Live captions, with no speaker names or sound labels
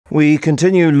We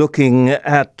continue looking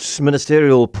at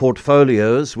ministerial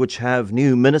portfolios which have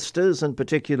new ministers, and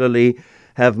particularly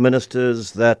have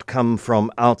ministers that come from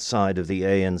outside of the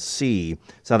ANC.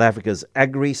 South Africa's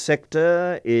Agri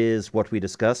sector is what we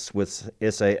discuss with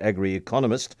SA Agri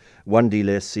economist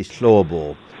Wandile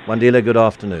Sihlobo. Wandile, good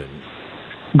afternoon.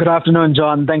 Good afternoon,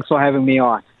 John. Thanks for having me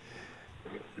on.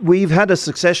 We've had a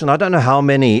succession. I don't know how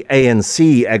many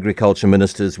ANC agriculture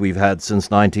ministers we've had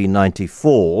since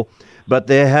 1994, but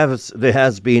there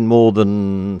has been more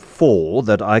than four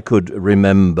that I could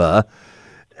remember.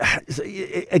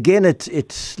 Again,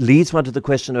 it leads one to the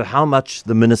question of how much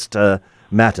the minister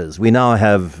matters. We now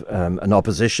have an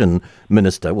opposition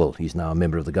minister. Well, he's now a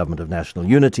member of the Government of National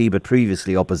Unity, but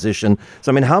previously opposition.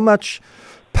 So, I mean, how much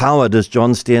power does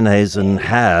John Steenhuisen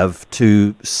have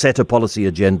to set a policy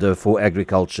agenda for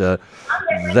agriculture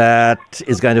that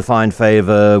is going to find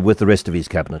favour with the rest of his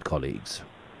cabinet colleagues?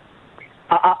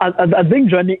 I think,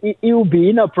 John, it will be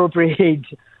inappropriate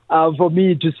for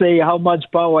me to say how much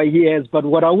power he has. But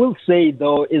what I will say,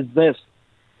 though, is this.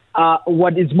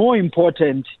 What is more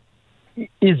important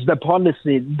is the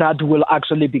policy that will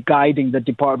actually be guiding the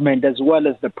department as well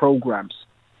as the programs.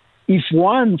 If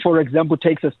one, for example,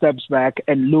 takes a step back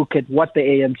and look at what the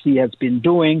ANC has been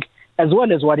doing, as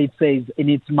well as what it says in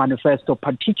its manifesto,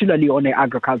 particularly on the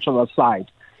agricultural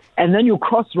side, and then you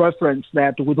cross-reference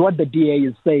that with what the DA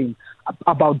is saying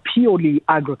about purely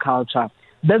agriculture,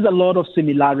 there's a lot of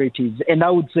similarities. And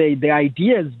I would say the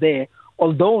ideas there,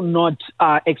 although not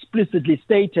explicitly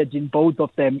stated in both of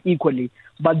them equally,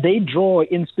 but they draw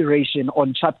inspiration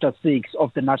on Chapter 6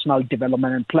 of the National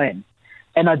Development Plan.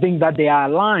 And I think that they are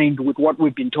aligned with what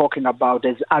we've been talking about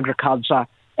as agriculture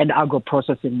and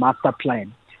agro-processing master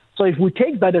plan. So if we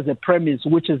take that as a premise,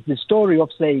 which is the story of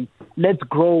saying, let's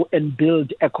grow and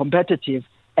build a competitive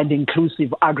and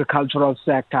inclusive agricultural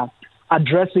sector,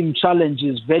 addressing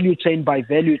challenges value chain by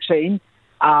value chain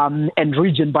and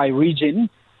region by region,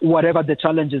 whatever the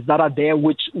challenges that are there,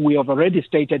 which we have already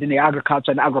stated in the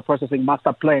agriculture and agro-processing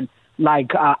master plan,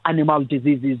 like animal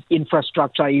diseases,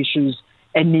 infrastructure issues,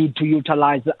 a need to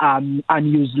utilize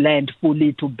unused land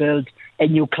fully to build a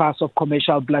new class of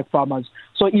commercial black farmers.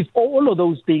 So if all of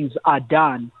those things are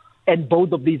done, and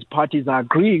both of these parties are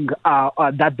agreeing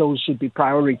that those should be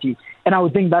priority, and I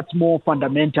would think that's more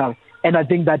fundamental. And I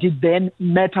think that it then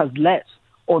matters less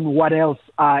on what else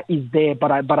is there.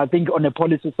 But I think on the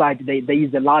policy side, there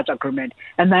is a large agreement.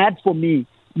 And that, for me,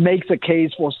 makes a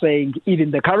case for saying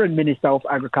even the current Minister of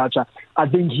Agriculture, I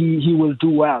think he will do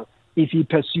well if he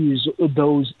pursues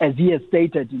those, as he has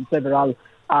stated in several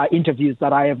interviews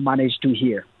that I have managed to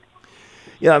hear.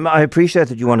 Yeah, I appreciate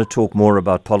that you want to talk more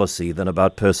about policy than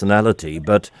about personality,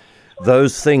 but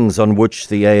those things on which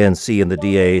the ANC and the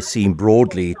DA seem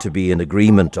broadly to be in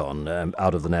agreement on,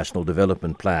 out of the National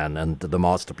Development Plan and the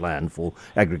Master Plan for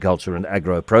Agriculture and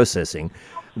Agro-Processing,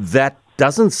 that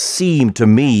doesn't seem to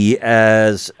me,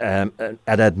 as an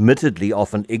admittedly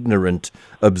often ignorant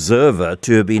observer,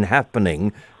 to have been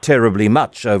happening terribly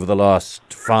much over the last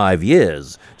 5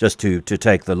 years, just to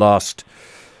take the last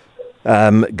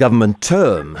government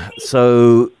term.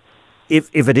 So if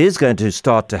it is going to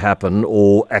start to happen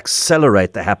or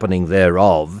accelerate the happening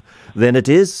thereof, then it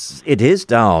is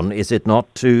down, is it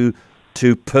not, to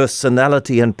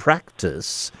personality and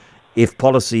practice if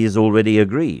policy is already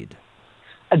agreed?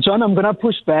 John, I'm going to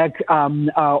push back on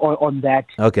that.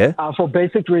 Okay. For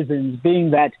basic reasons,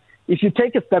 being that if you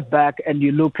take a step back and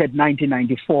you look at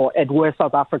 1994 at where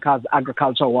South Africa's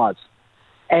agriculture was,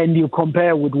 and you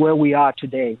compare with where we are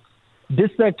today, this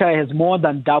sector has more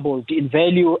than doubled in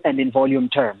value and in volume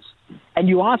terms. And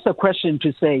you ask a question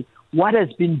to say, what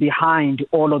has been behind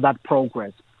all of that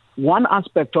progress? One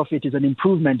aspect of it is an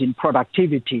improvement in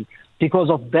productivity because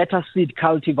of better seed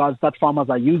cultivars that farmers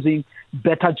are using,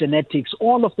 better genetics,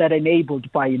 all of that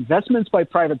enabled by investments by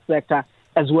private sector,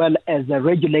 as well as the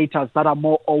regulators that are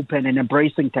more open and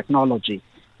embracing technology.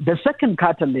 The second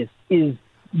catalyst is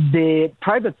the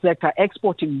private sector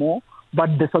exporting more,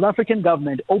 but the South African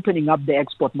government opening up the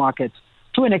export markets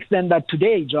to an extent that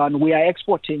today, John, we are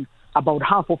exporting about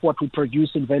half of what we produce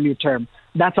in value term.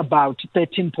 That's about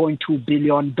 $13.2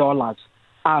 billion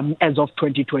as of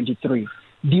 2023.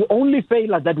 The only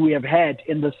failure that we have had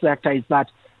in the sector is that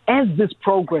as this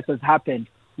progress has happened,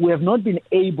 we have not been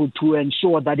able to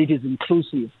ensure that it is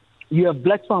inclusive. You have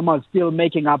black farmers still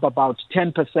making up about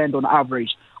 10% on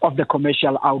average of the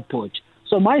commercial output.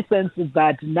 So my sense is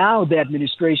that now the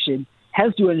administration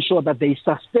has to ensure that they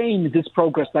sustain this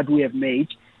progress that we have made.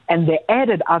 And the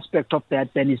added aspect of that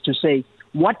then is to say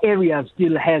what area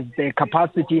still has the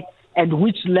capacity and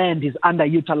which land is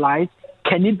underutilized.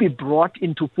 Can it be brought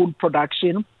into food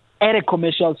production at a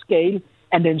commercial scale?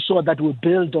 and ensure that we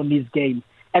build on these gains.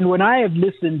 And when I have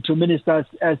listened to Minister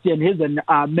Steenhuisen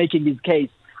making his case,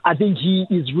 I think he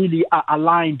is really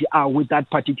aligned with that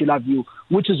particular view,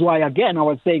 which is why, again, I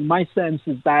was saying my sense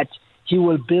is that he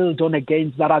will build on the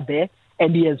gains that are there.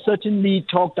 And he has certainly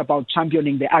talked about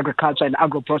championing the agriculture and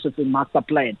agro-processing master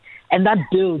plan. And that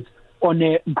builds on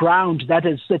a ground that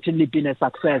has certainly been a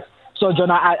success. So,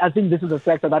 John, I think this is a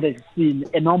sector that has seen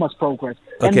enormous progress.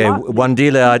 Okay,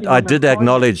 Wandile, I did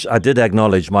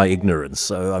acknowledge my ignorance,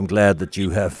 so I'm glad that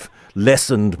you have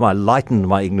lightened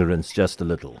my ignorance just a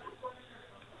little.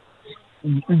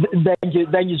 Thank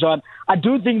you, John. I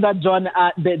do think that, John,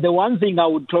 the one thing I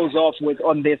would close off with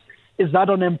on this is that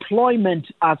on employment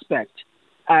aspect,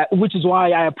 which is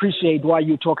why I appreciate why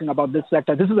you're talking about this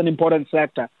sector. This is an important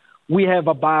sector. We have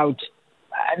about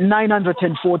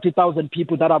 940,000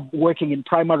 people that are working in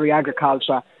primary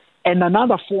agriculture and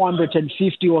another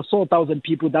 450 or so thousand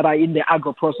people that are in the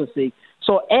agro-processing.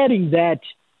 So adding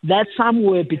that's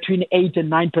somewhere between 8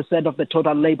 and 9% of the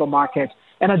total labor market.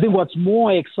 And I think what's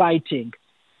more exciting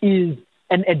is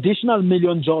an additional 1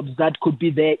 million jobs that could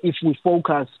be there if we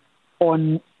focus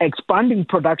on expanding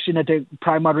production at a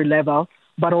primary level,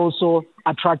 but also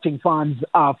attracting funds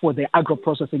for the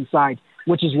agro-processing side,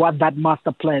 which is what that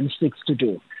master plan seeks to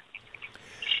do.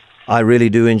 I really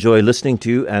do enjoy listening to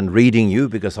you and reading you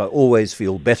because I always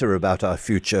feel better about our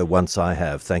future once I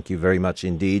have. Thank you very much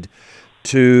indeed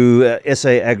to SA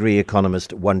Agri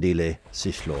economist Wandile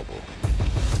Sihlobo.